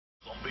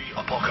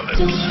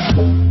What's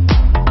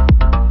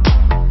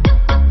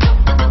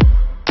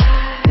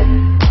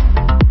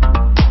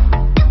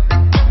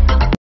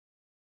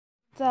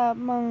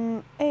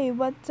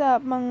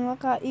up mga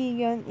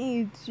kaigan?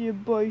 It's your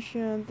boy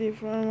Shanti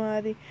from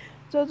Mari.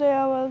 So today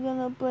we're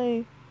gonna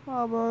play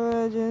Mobile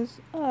Legends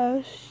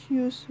as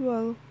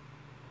usual.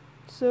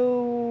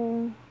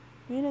 So,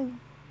 may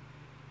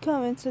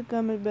nag-comment sa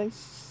comment box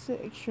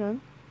section.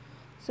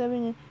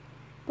 Sabi niya,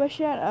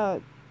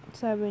 pa-shoutout.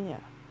 Sabi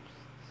niya,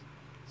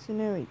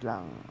 wait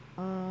lang.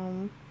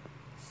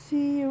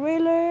 Si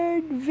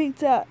Raylord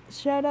Victor.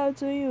 Shoutout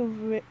to you,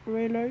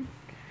 Raylord.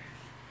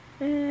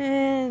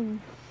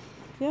 And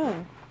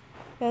yeah,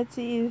 let's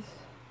see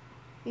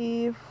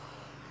if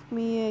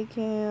Miya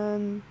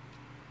can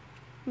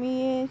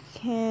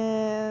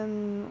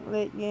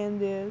let in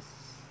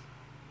this.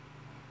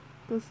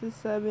 Kasi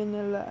sabi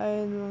nila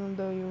ayun lang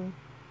daw yung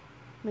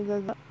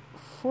nagaga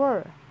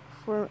 4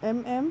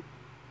 mm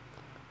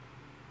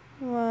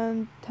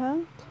 1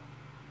 tank.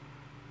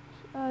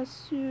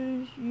 As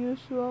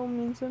usual,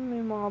 minsan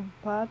may mga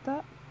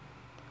bata.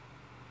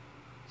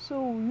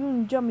 So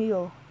yun,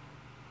 Jamil,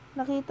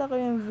 nakita ko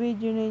yung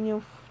video ninyo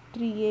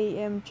 3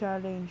 AM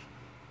challenge.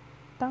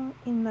 Tang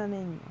ina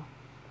ninyo.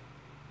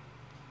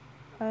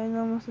 Ayun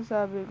ang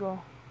masasabi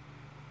ko.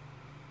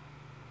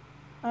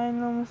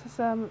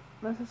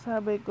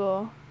 Masasabi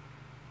ko.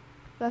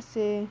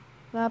 Kasi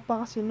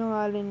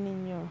napakasinungaling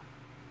ninyo.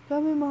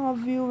 Kami mga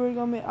viewer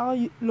kami.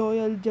 Ako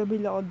loyal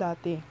Jabil ako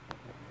dati.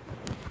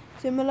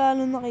 Simula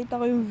nung nakita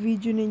ko yung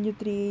video ninyo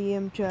 3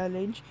 AM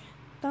challenge.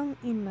 Tang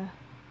ina.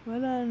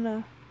 Wala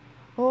na.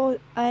 Oh,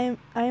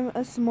 I'm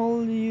a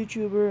small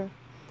YouTuber.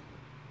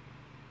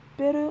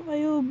 Pero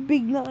kayo,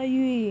 big na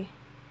kayo eh.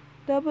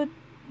 Dapat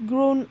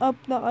grown up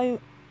na kayo.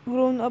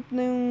 Grown up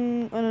na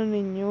yung ano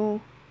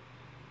ninyo.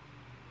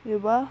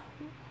 Diba?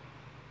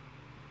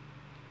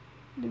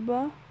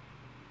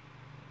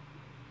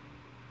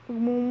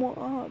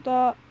 Magmumukha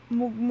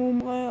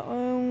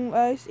kayong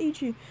Ice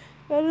Age eh.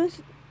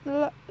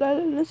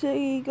 Lalo na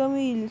si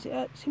Camille.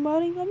 Si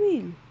Maring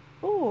Camille.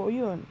 Oo,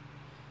 yun.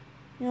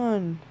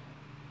 Yan.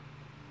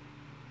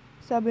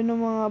 Sabi ng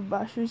mga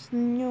bashers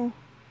ninyo,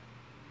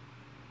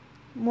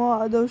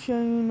 mukha daw siya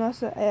yung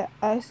nasa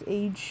Ice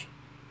Age.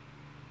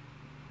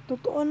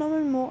 Totoo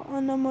naman,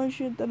 mukha naman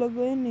siya talaga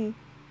yun eh.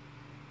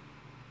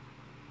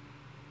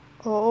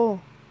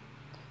 Oo.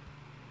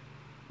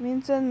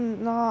 Minsan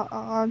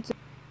nakaka-cancel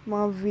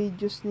mga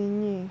videos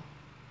ninyo eh.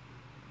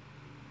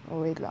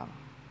 Oh, wait lang.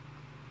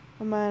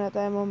 Mamaya na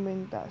tayo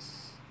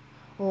mamintas.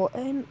 Oh,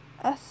 and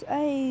as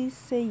I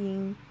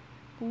saying,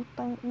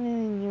 putang ina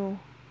ninyo.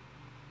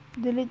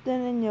 Delete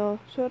na ninyo.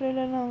 Sorry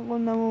na lang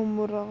kung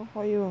namumura ko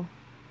kayo.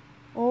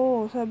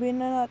 Oh, sabihin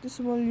na natin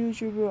small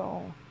YouTuber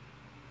ako.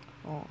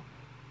 Oh.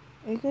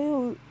 Eh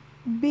kayo,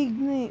 big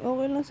na eh.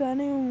 Okay lang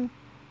sana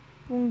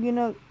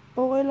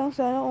okay lang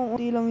sana kung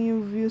unti lang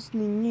yung views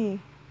ninyo eh.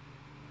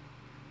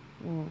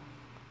 Oh.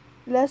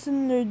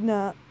 Lesson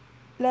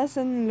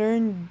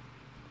learned.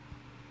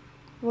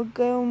 Huwag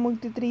kayong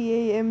magti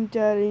 3 AM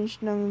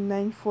challenge ng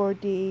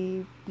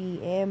 9:40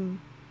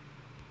 PM.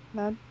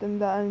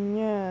 Tandaan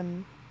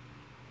yan.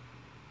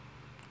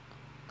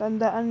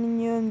 Tandaan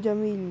ninyo yun,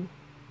 Jamil.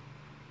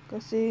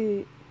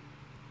 Kasi,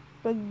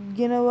 pag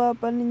ginawa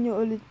pa ninyo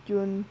ulit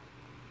yun,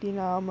 di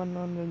na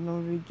manonood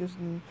ng videos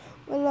ninyo.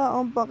 Wala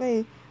akong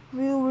pake.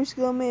 Viewers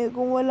kami.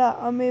 Kung wala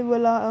kami,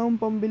 wala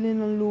akong pambili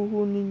ng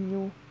luho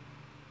ninyo.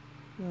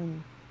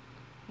 Yun.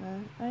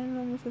 Ayun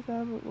lang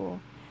masasabi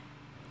ko.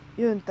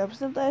 Yun, tapos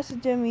na tayo sa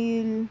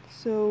Jamil.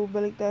 So,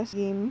 balik tayo sa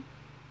game.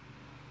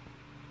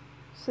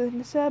 So,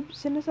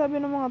 sinasabi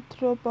ng mga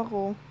tropa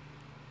ko,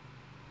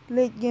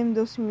 late game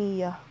daw si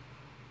Miya.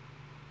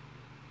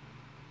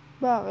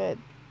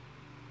 Bakit?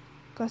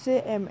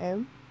 Kasi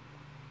MM.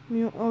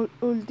 Yung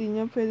ulti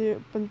niya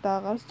pwede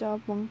pantakas tsaka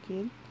pang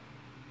kill.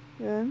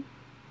 Yan.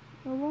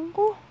 Ewan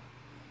ko.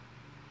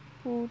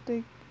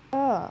 Putik.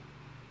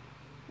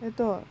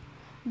 Ito.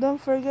 Don't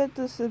forget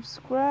to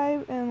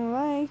subscribe and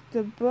like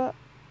the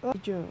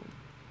video.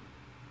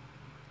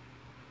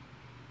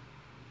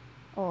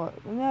 Oh,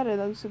 kunyari,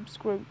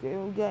 nag-subscribe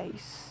kayo,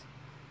 guys.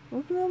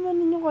 Huwag naman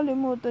ninyo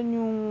kalimutan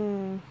yung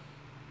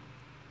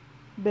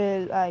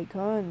bell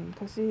icon.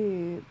 Kasi,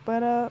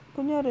 para,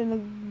 kunyari,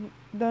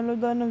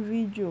 nag-download ng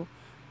video,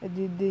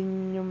 edi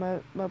din nyo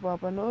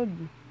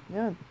mapapanood.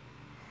 Yan.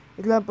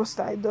 Iglapos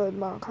tayo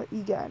doon, mga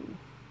kaigan.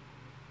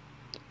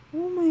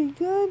 Oh my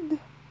God!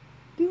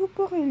 Di ko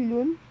pa kill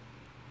yun.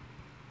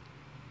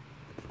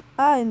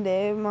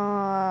 Hindi.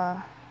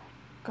 Mga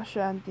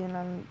ka-Shanti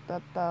lang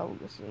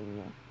tatawag sa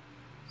inyo.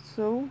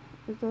 So,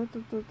 ito.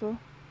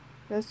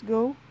 Let's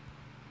go.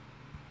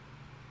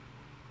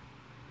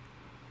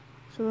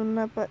 So,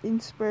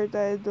 napa-inspire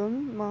tayo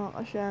dun, mga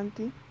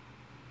ka-Shanti.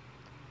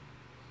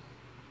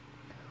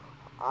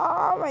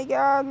 Oh my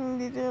God!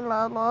 Hindi ito yung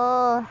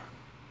lalo.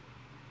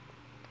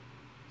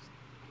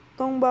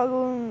 Itong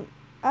bagong...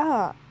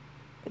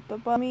 ito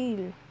pa,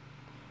 Mil.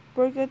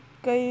 Porket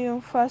kayo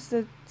yung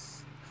fastest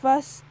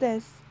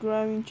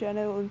growing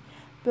channel in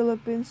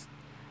Philippines,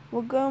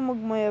 huwag kang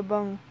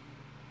magmayabang.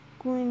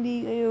 Kung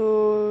hindi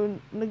kayo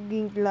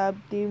naging club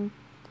team,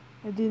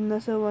 edi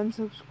nasa 1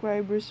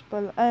 subscriber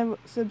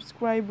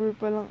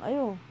pa lang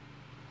kayo.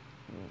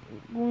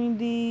 Kung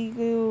hindi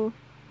kayo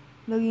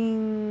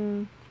naging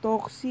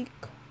toxic,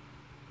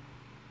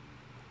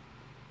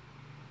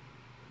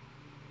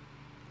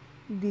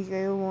 hindi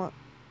kayo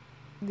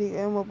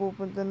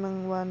mapupunta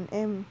ng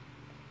 1M.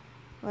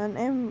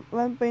 1M,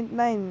 1.9.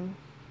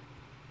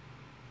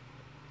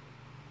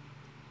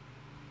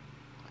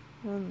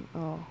 Yun,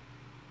 oh.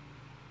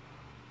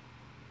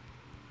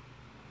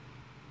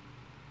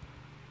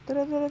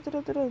 Tara.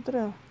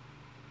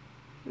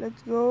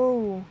 Let's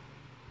go.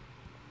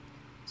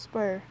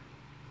 Spire.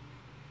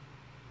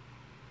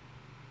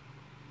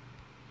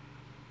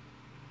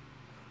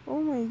 Oh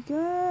my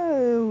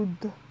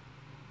god.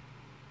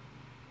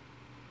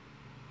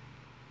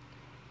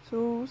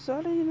 So,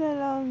 sorry na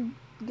lang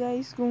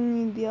guys kung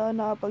hindi ako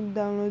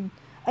nakapag-download.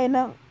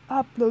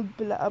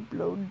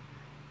 Upload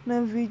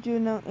ng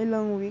video ng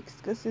ilang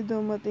weeks kasi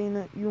dumating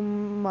na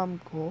yung mom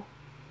ko.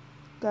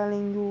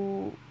 Galing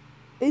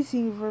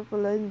Singapore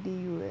pala,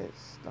 hindi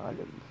US.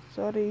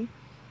 Sorry.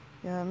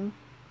 Yan.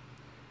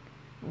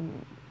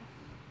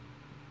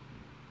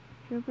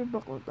 Siyempre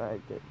bako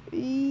tayo dyan.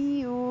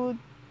 Iyot.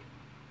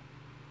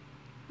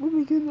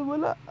 Bumigyan na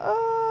wala.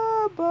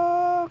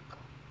 Bak.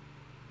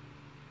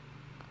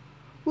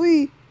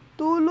 Uy,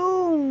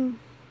 tulong.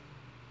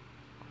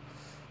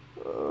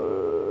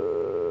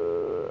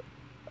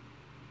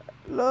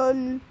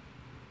 Lol.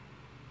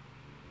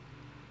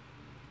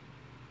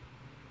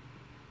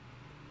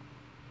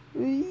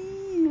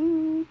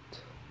 Iyot.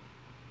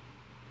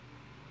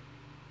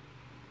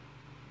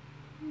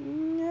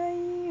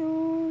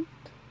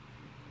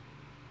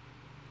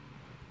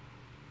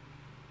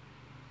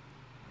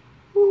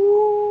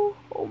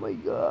 Oh my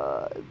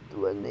god,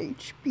 1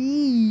 HP.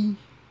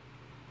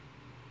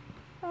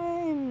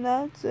 I'm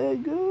not so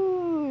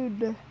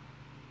good.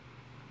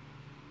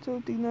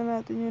 So, tignan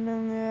natin yung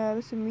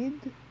nangyayari sa mid.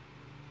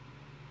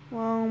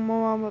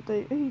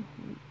 Mamamatay. Ay,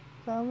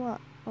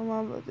 tama.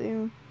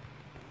 Mamamatay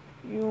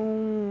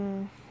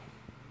yung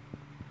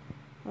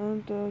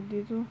anong tawag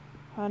dito?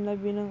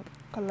 Hanabi ng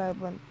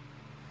kalaban.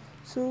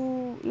 So,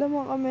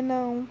 lamang kami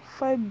ng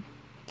 5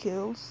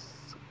 kills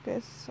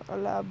kesa sa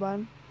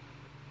kalaban.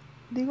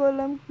 Di ko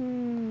alam kung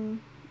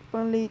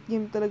pang late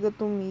game talaga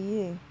itong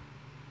Miya eh.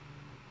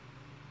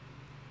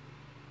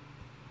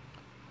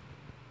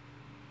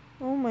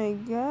 Oh my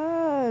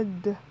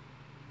god.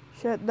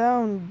 Shut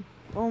down.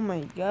 Oh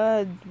my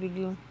god.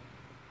 Biglang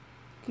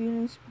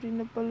killing spree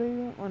na pala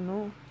yung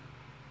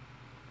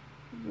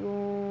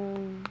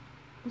yung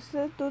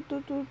basta to.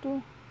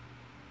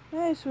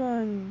 Nice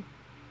one.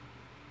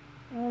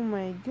 Oh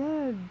my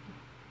god.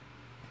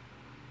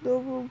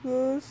 Double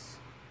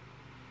kills.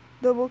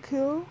 Double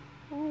kill.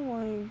 Oh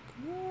my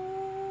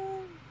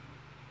god.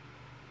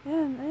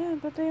 Ayan,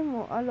 patay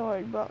mo.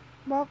 Lord, back.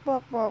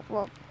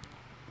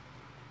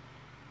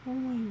 Oh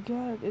my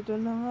god, ito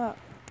na nga.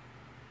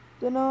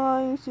 Ito na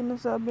nga yung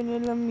sinasabi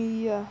nila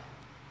Miya.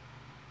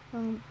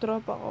 Ang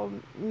tropa ko,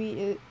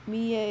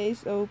 Miya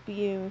is OP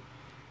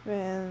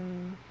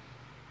when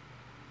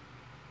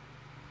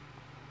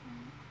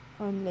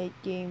on late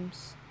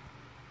games.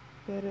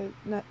 Pero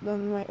not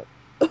on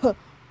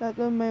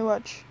my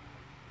watch.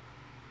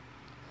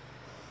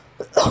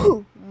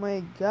 Oh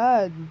my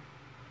god.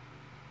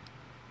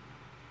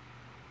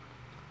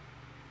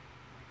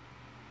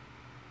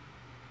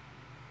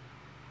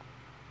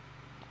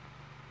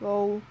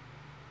 Go.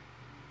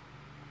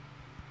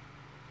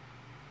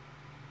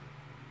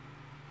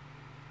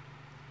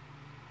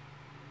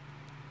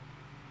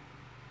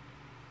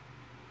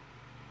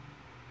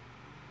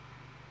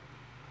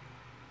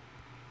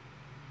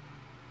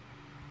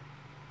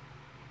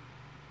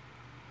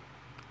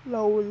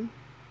 Lol.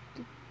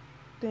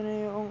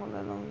 Tinayoon ko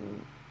na lang yun.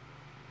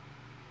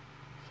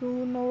 So,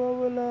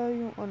 nawawala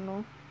yung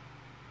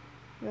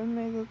yung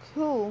mega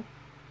kill.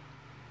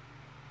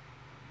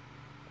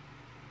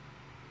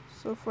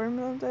 So, farm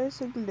lang tayo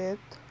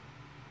saglit.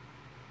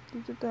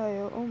 Dito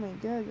tayo. Oh my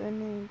god,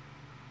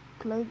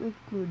 Cloud of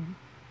Good.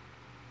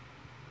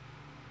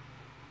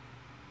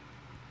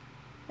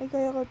 Ay,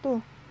 kaya ka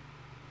to.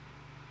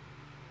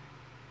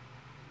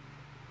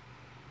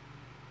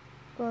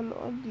 Kala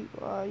ko di ko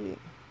kaya.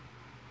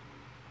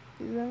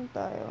 Dito lang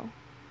tayo.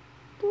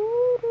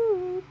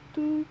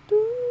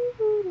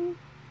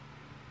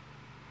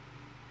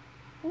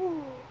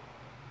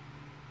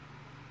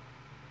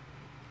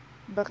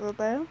 Back na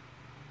tayo.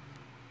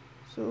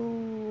 So,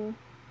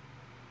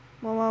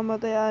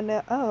 mamamatay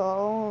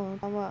oo,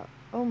 tama.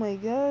 Oh my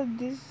god,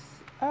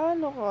 this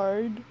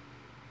card.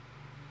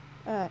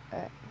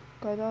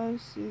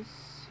 Kalos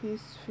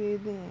he's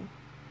feeding.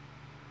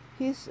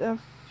 He's a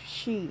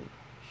she.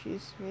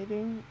 She's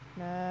feeding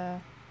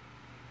na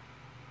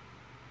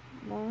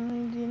mga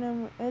hindi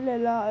naman,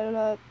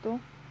 lalaki to.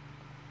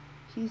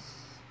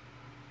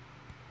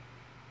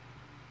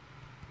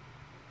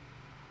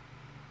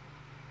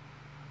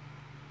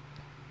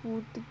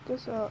 Putik ka,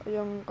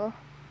 sayang ka.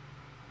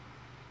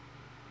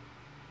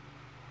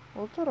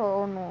 O tara,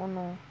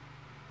 ano.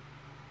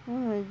 Oh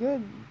my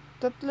god.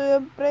 Tatlo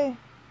yan, pre.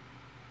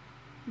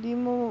 Di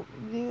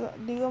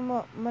ka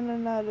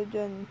mananalo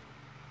dyan.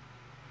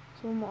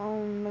 So,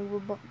 mukhang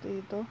nagbabak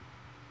dito.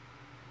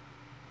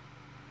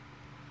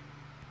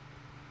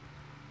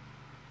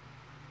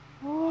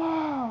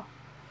 Wow!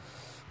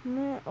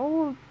 My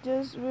ult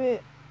just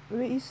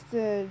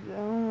wasted.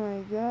 Oh my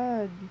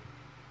god.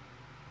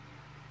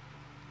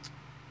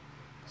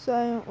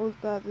 Sayang ult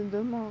natin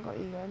doon, mga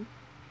kaigan.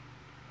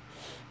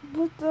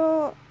 Ba't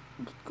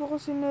ko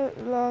kasi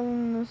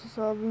laging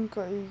nasasabing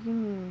kaigan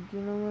eh. Hindi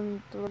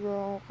naman talaga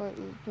ako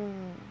kaigan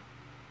eh.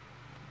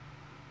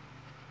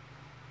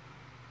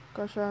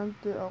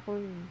 Ka-Shanti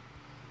ako eh.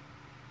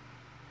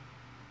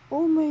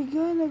 Oh my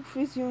god,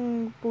 nag-freeze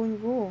yung phone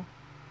ko.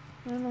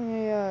 Ano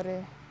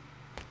nangyayari?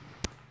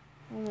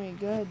 Oh my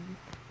god.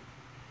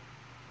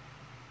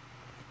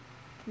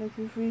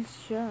 Nag-freeze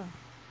siya.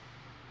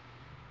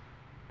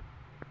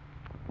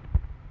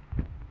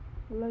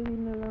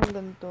 Lagyan na lang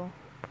ganito.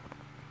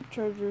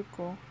 Charger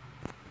ko.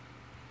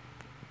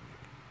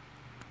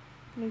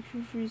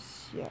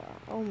 Nag-freeze siya.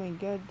 Oh my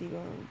god, di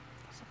ko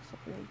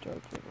pasaksak yung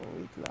charger ko.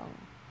 Wait lang.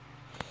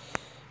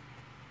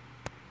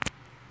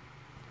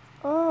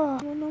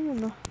 Ano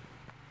naman ah.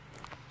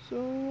 So,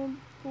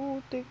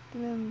 putik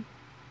na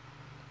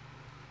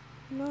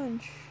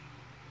lunch.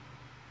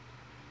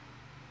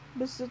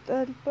 Basta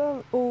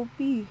alpa, OP.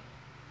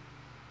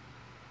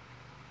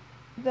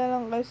 Ita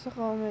lang kayo sa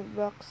comment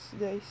box,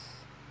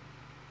 guys.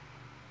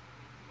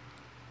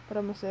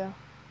 Para masaya.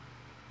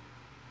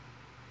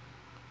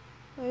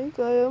 Ay,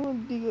 kaya mo,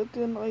 di ka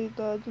ito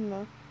nakita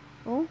dun ah.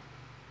 Oh?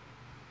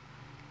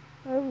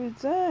 Every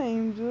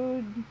time,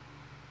 dude.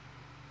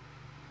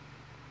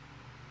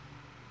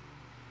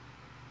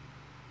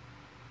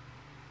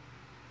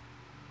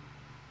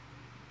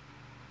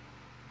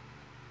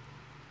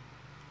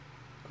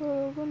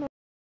 Kaya ko na.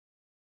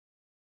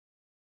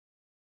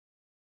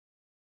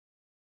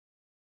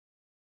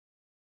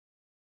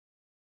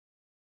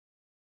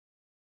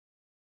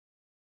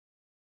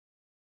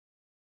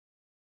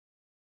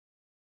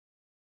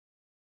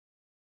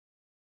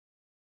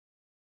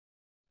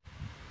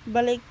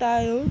 Balik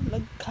tayo,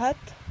 nag-cut.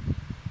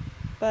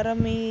 Para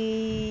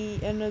may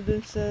ano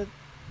dun sa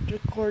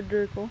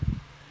recorder ko.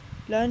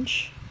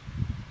 Lunch.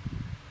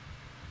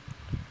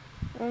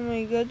 Oh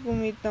my god,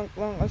 kumitank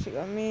lang kasi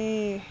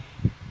kami.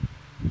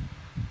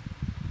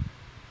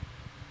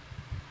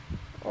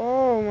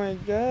 Oh my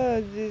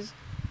god, this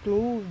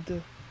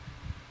clothed.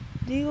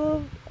 Di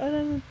ko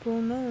alam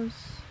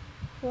pronounce.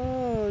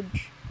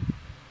 Fudge.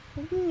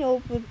 Huwag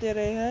niyo po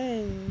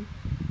tirahan.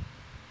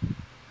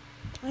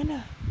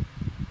 Ano?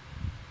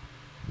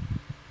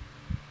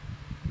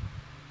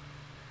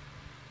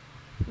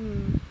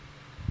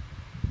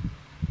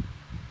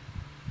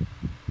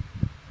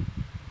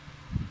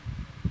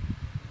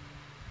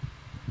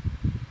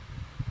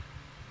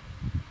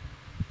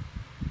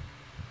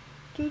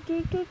 Tu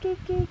tu tu tu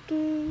tu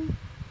tu.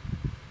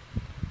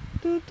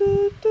 Tu tu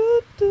tu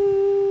tu.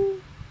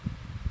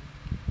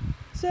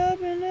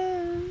 Sabi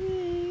na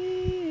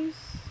is.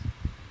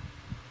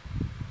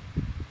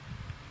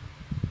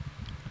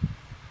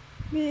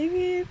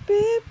 Baby,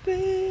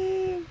 baby.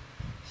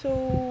 So,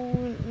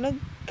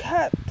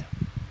 nag-cut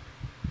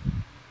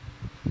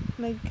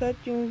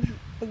yung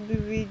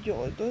pagbe-video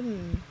ko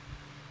dun.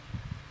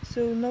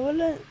 So,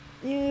 nawala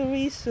yung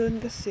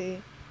reason kasi,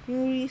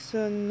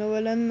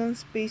 nawalan ng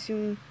space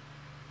yung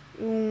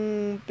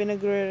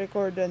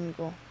pinagre-recordan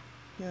ko.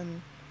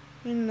 Yun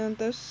lang.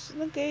 Tapos,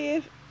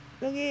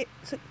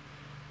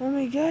 oh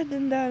my god,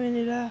 ang dami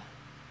nila.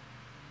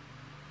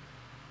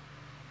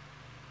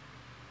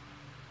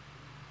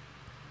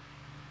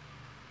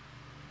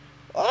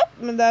 Oh,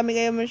 madami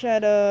kayo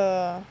masyado.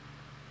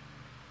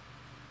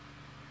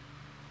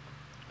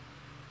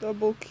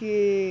 Double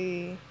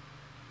key.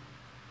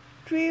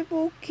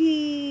 Triple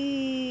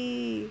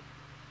key.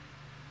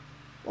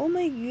 Oh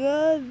my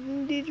god,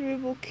 hindi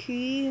triple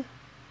key.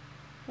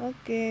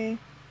 Okay.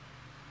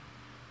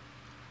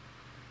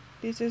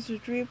 This is a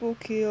triple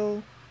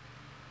kill.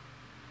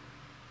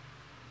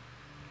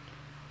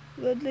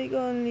 Good league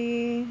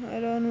only. I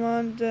don't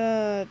want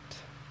that.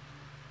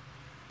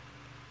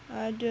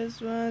 I just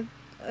want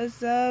a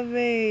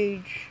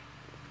savage.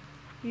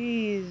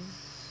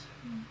 Please.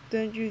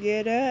 Don't you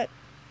get it?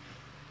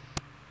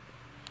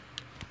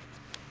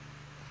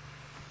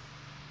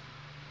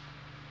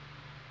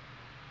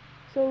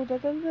 So,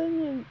 tatandaan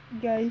nyo,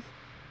 guys,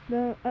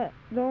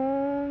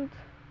 don't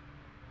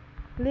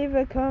leave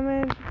a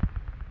comment.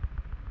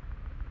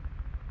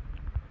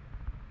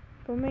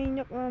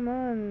 Paminyak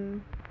naman.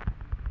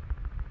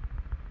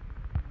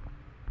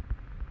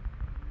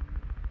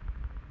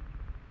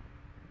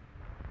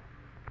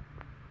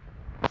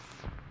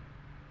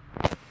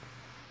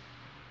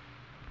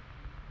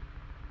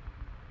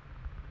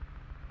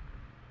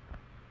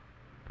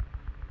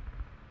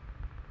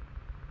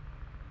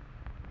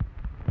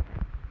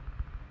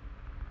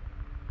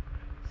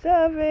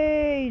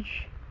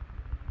 Savage!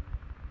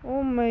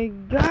 Oh my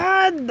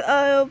god!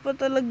 Ayaw pa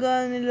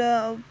talaga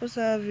nila ako pa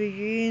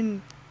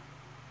savagein.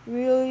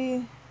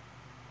 Really?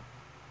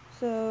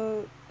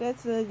 So,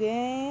 that's the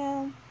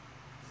game.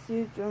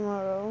 See you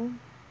tomorrow.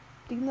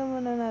 Tignan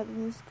muna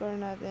natin yung score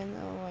natin.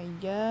 Oh my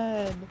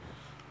god.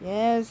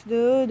 Yes,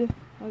 dude.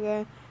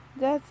 Okay.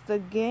 That's the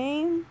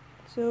game.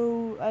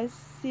 So, I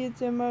see you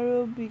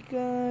tomorrow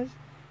because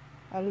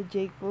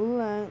Jake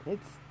lang.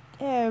 It's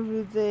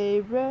every day,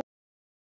 bro.